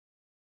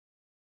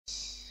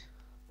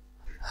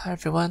Hi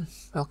everyone,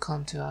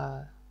 welcome to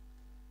our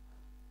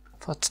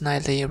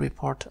Fortnightly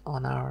report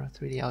on our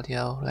 3D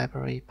audio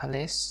library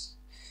Palace.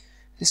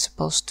 It's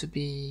supposed to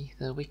be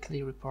the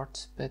weekly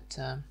report, but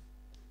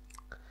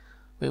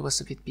we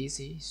was a bit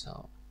busy,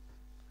 so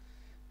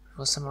we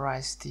will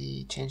summarize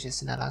the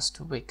changes in the last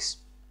 2 weeks.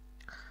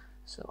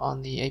 So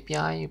on the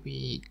API,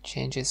 we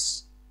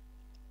changes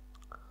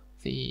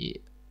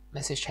the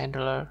message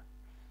handler,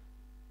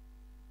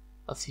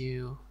 a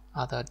few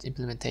other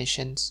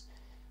implementations.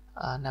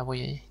 Now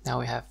we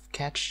have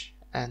catch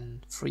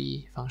and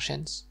free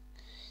functions,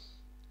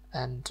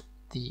 and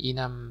the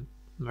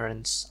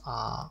enumerations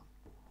are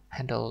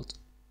handled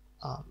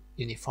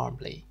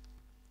uniformly.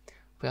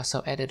 We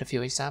also added a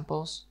few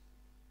examples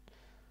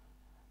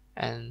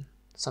and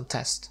some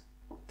tests.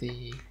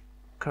 The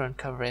current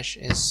coverage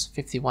is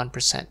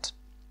 51%.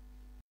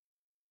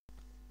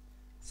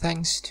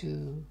 Thanks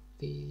to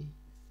the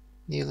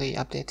newly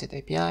updated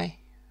API,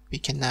 we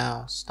can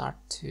now start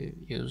to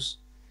use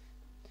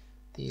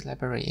the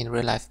library in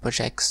real-life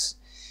projects,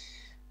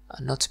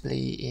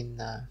 notably in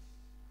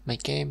my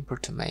game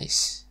Brutal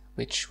Maze,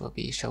 which will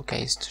be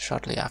showcased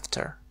shortly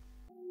after.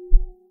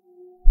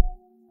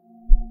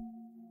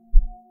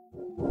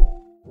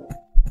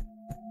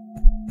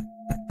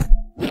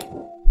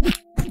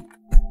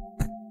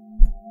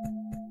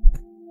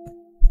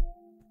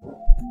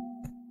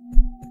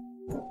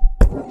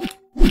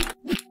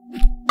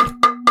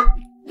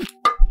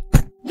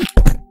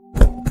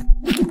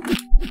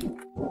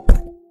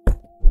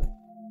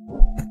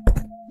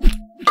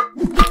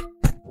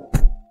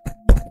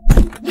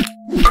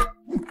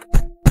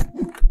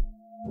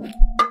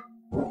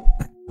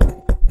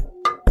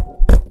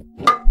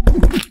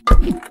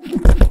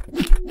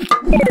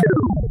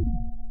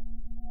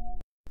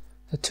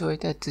 The two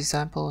added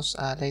examples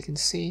are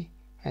latency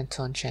and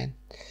tone chain.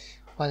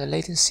 While the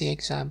latency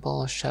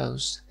example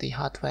shows the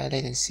hardware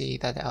latency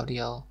that the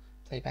audio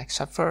playback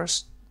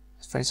suffers,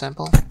 for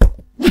example,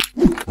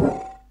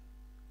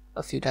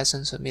 a few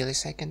dozens of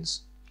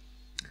milliseconds,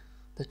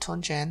 the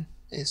tone chain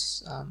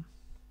is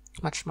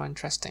much more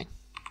interesting.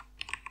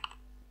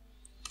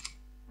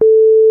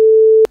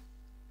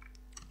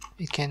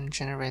 It can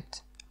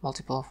generate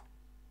multiple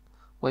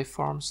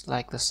waveforms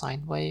like the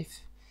sine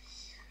wave,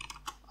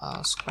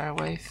 square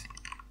wave,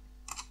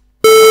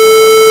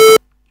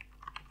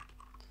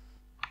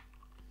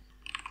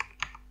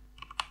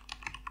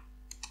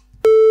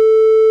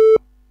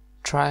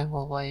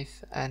 triangle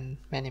wave, and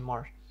many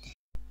more.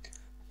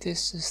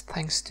 This is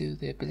thanks to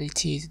the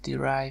ability to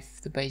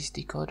derive the base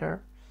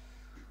decoder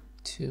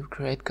to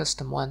create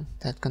custom one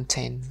that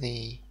contain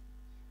the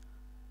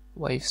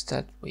waves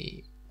that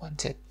we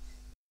wanted.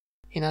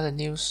 In other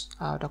news,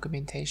 our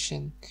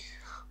documentation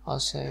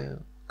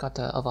also got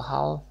an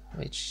overhaul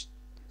which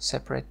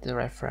separate the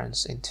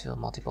reference into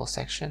multiple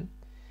sections.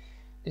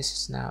 This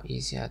is now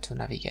easier to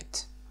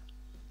navigate.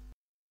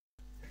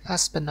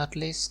 Last but not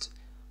least,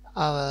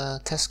 our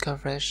test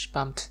coverage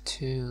bumped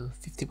to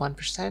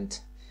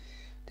 51%.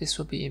 This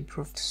will be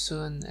improved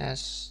soon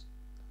as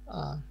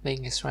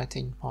Bing is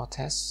writing more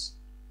tests.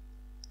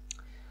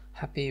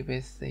 Happy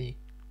with the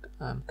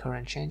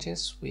current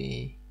changes.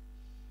 We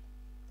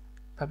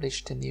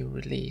published a new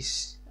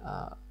release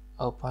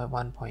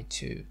 0.1.2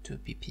 to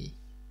pp.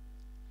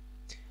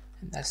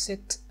 And that's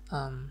it.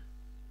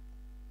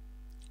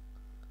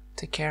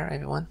 Take care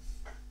everyone.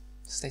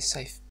 Stay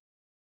safe.